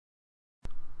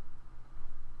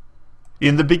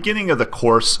In the beginning of the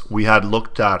course, we had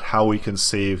looked at how we can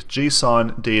save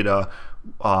JSON data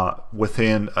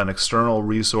within an external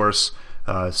resource.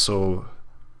 So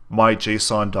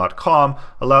myjson.com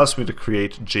allows me to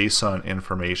create JSON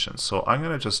information. So I'm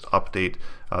going to just update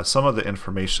some of the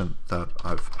information that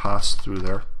I've passed through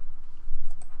there.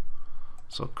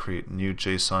 So create new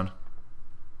JSON.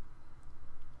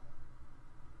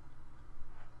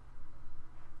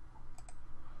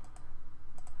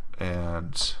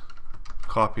 And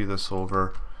copy this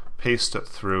over, paste it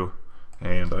through,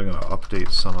 and I'm going to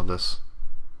update some of this.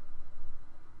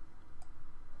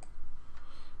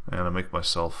 I'm going to make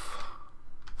myself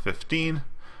 15.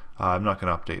 I'm not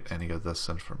going to update any of this.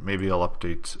 Maybe I'll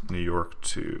update New York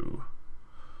to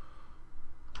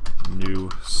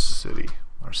New City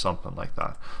or something like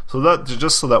that. So that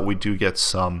just so that we do get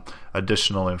some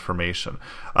additional information.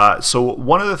 So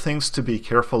one of the things to be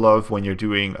careful of when you're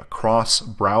doing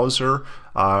cross-browser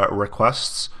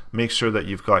requests, make sure that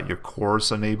you've got your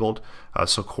Course enabled.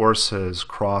 So Course is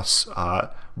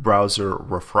cross-browser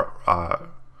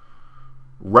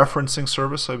referencing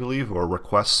service, I believe, or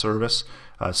request service.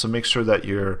 So make sure that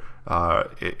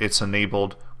it's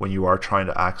enabled when you are trying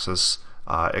to access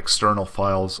external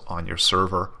files on your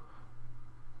server.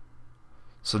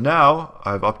 So now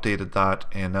I've updated that,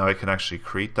 and now I can actually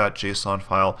create that JSON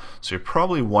file. So you're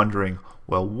probably wondering,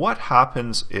 well, what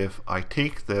happens if I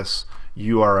take this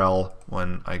URL,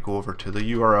 when I go over to the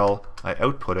URL, I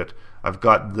output it, I've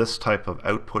got this type of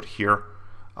output here.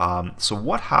 So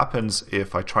what happens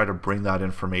if I try to bring that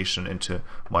information into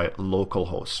my local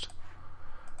host?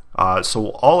 So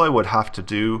all I would have to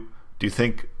do you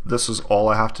think this is all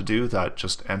I have to do? That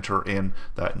just enter in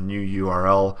that new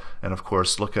URL, and of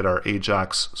course look at our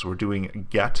AJAX. So we're doing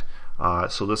get.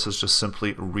 So this is just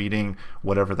simply reading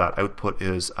whatever that output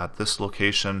is at this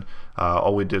location.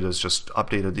 All we did is just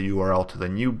updated the URL to the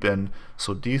new bin.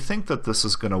 So do you think that this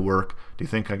is going to work? Do you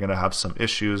think I'm going to have some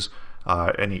issues,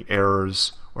 any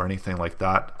errors or anything like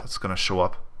that that's going to show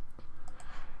up?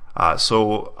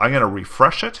 So I'm going to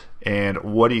refresh it, and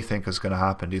what do you think is going to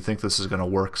happen? Do you think this is going to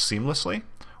work seamlessly,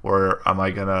 or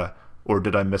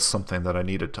did I miss something that I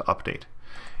needed to update?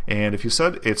 And if you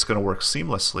said it's going to work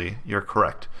seamlessly, you're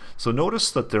correct. So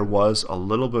notice that there was a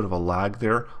little bit of a lag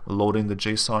there loading the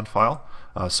JSON file.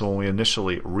 So when we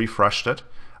initially refreshed it,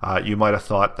 you might have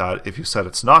thought that if you said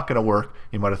it's not going to work,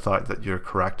 you might have thought that you're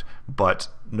correct, but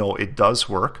no, it does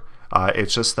work.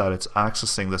 It's just that it's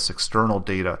accessing this external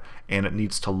data, and it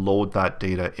needs to load that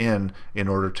data in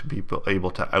order to be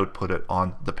able to output it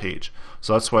on the page.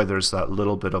 So that's why there's that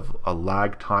little bit of a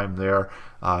lag time there.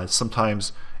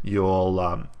 Sometimes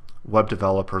web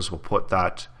developers will put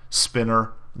that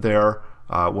spinner there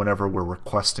whenever we're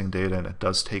requesting data, and it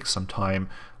does take some time.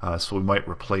 So we might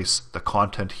replace the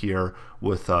content here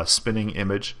with a spinning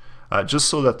image. Just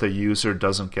so that the user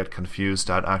doesn't get confused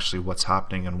at actually what's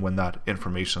happening and when that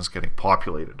information is getting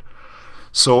populated.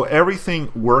 So everything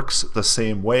works the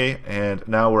same way, and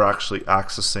now we're actually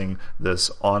accessing this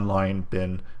online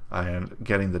bin and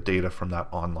getting the data from that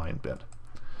online bin.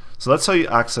 So that's how you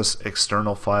access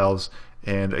external files.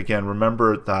 And again,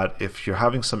 remember that if you're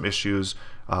having some issues,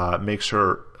 make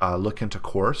sure look into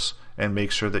Course and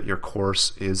make sure that your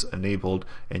Course is enabled,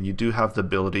 and you do have the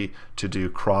ability to do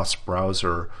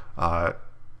cross-browser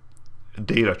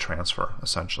data transfer,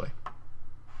 essentially,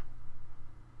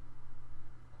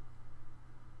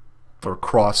 or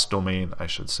cross-domain, I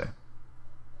should say.